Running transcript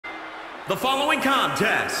The following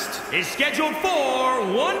contest is scheduled for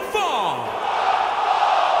one fall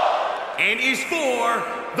and is for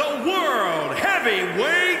the World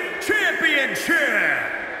Heavyweight Championship.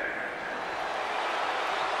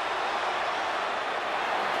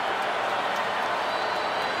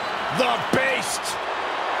 The Beast.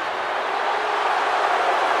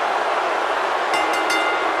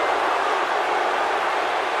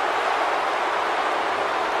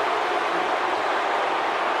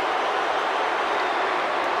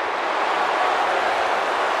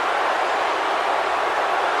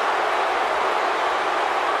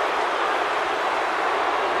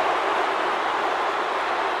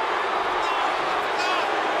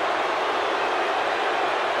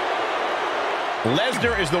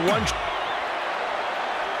 Lesnar is the one.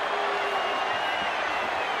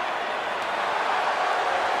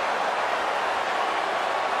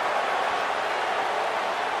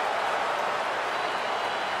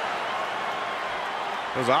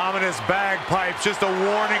 Those ominous bagpipes, just a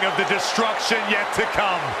warning of the destruction yet to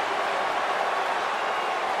come.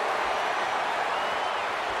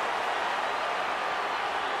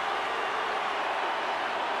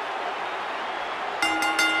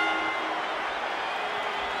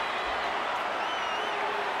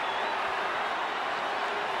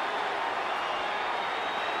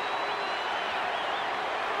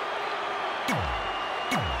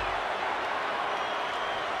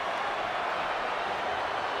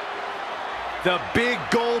 The big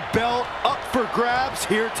gold belt up for grabs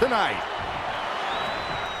here tonight.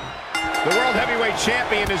 The World Heavyweight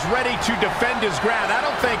Champion is ready to defend his ground. I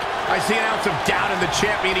don't think I see an ounce of doubt in the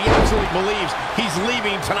champion. He absolutely believes he's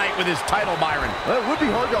leaving tonight with his title, Byron. Well, it would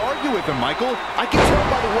be hard to argue with him, Michael. I can tell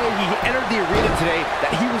by the way he entered the arena today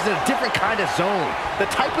that he was in a different kind of zone. The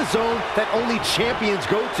type of zone that only champions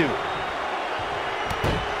go to.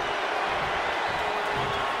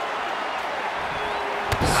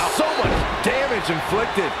 So much damage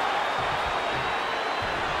inflicted.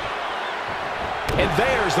 And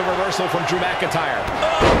there's the reversal from Drew McIntyre.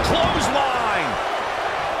 Oh, clothesline!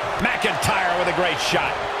 McIntyre with a great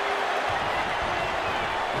shot.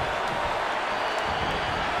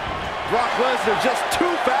 Brock Lesnar just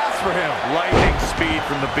too fast for him. Lightning speed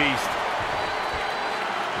from the Beast.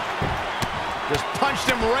 Just punched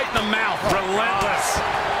him right in the mouth. Relentless.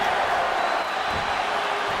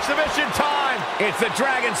 Submission time. It's the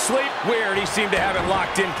Dragon Sleep. Weird, he seemed to have it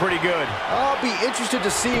locked in pretty good. I'll be interested to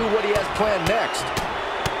see what he has planned next.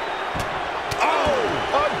 Oh,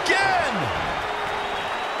 again!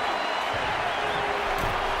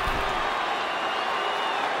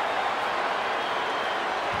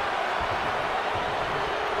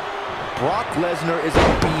 Brock Lesnar is a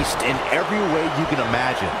beast in every way you can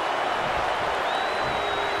imagine.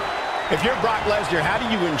 If you're Brock Lesnar, how do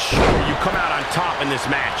you ensure you come out on top in this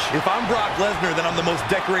match? If I'm Brock Lesnar, then I'm the most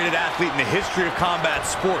decorated athlete in the history of combat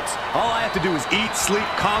sports. All I have to do is eat, sleep,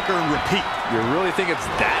 conquer, and repeat. You really think it's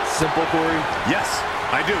that simple, Corey? Yes,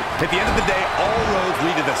 I do. At the end of the day, all roads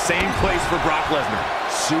lead to the same place for Brock Lesnar,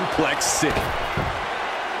 Suplex City.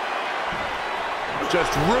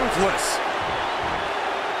 Just ruthless.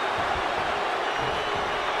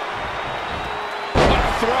 What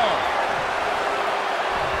a throw.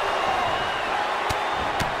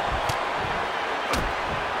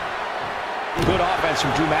 Good offense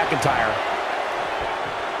from Drew McIntyre.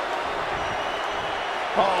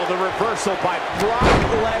 Oh, the reversal by Brock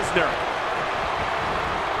Lesnar.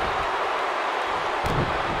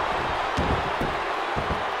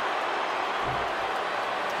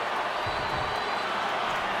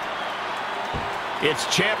 It's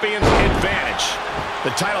champion's advantage.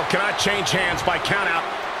 The title cannot change hands by countout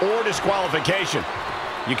or disqualification.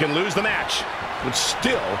 You can lose the match, but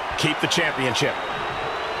still keep the championship.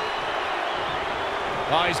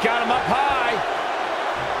 Oh, he's got him up high.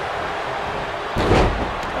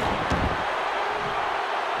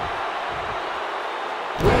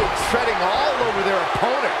 Really treading all over their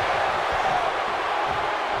opponent.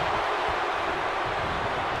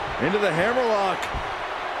 Into the hammerlock.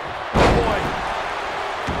 Oh, boy.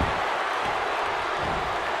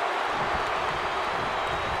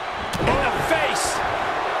 In the face.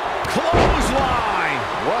 Clothesline.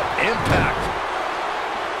 What impact.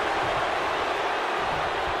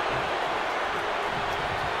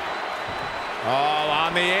 Oh,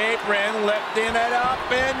 on the apron, lifting it up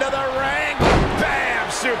into the ring. Bam!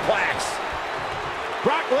 Suplex.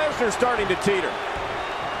 Brock Lesnar starting to teeter.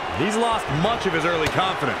 He's lost much of his early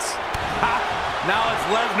confidence. Ha! Now it's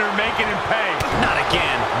Lesnar making him pay. Not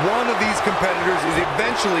again. One of these competitors is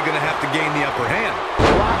eventually going to have to gain the upper hand.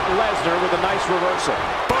 Brock Lesnar with a nice reversal.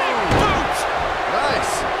 Boom! Boot!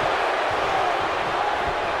 Nice.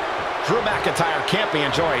 Drew McIntyre can't be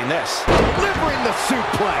enjoying this. Delivering the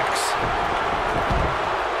suplex.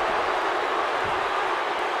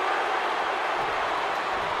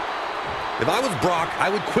 If I was Brock, I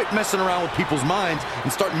would quit messing around with people's minds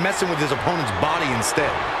and start messing with his opponent's body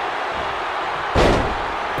instead.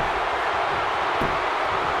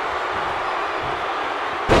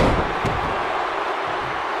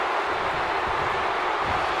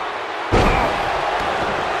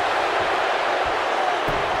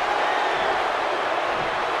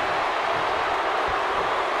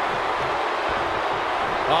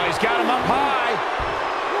 Oh, he's got him up high.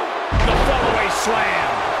 The fell-away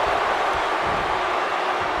slam.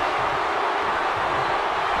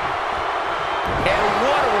 And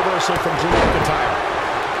what a reversal from Drew McIntyre.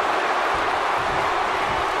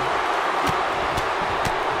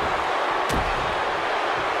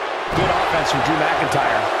 Good offense from Drew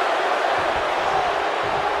McIntyre.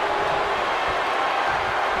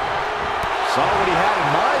 Saw what he had in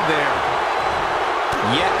mind there.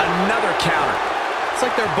 Yet another counter. It's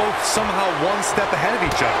like they're both somehow one step ahead of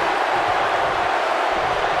each other.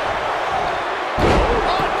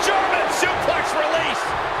 Oh, German suplex release.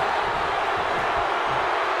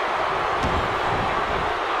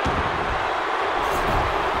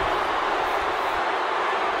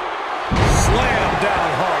 Slam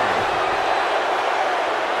down hard.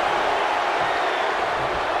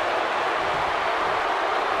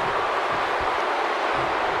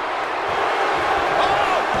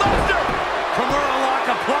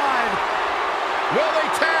 Applied. Will they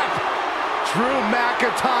tap? Drew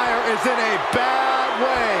McIntyre is in a bad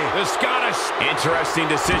way. The Scottish.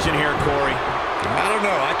 Interesting decision here, Corey. I don't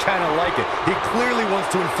know. I kind of like it. He clearly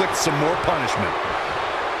wants to inflict some more punishment.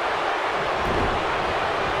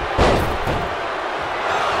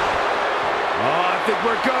 Oh, I think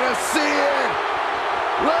we're going to see it.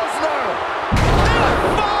 Lesnar.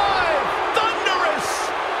 F5. Thunderous.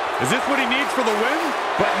 Is this what he needs for the win?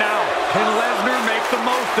 But now, can Lesnar make the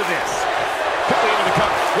most of this? Quickly into the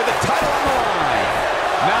cover with the title on the line.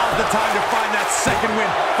 Now's the time to find that second win.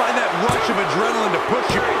 Find that rush of adrenaline to push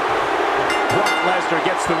you. Brock Lesnar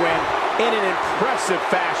gets the win in an impressive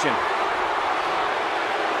fashion.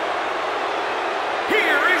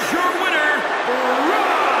 Here is your winner,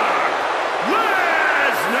 Brock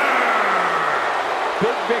Lesnar!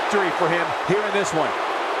 Big victory for him here in this one.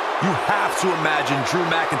 You have to imagine Drew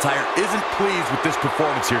McIntyre isn't pleased with this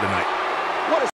performance here tonight.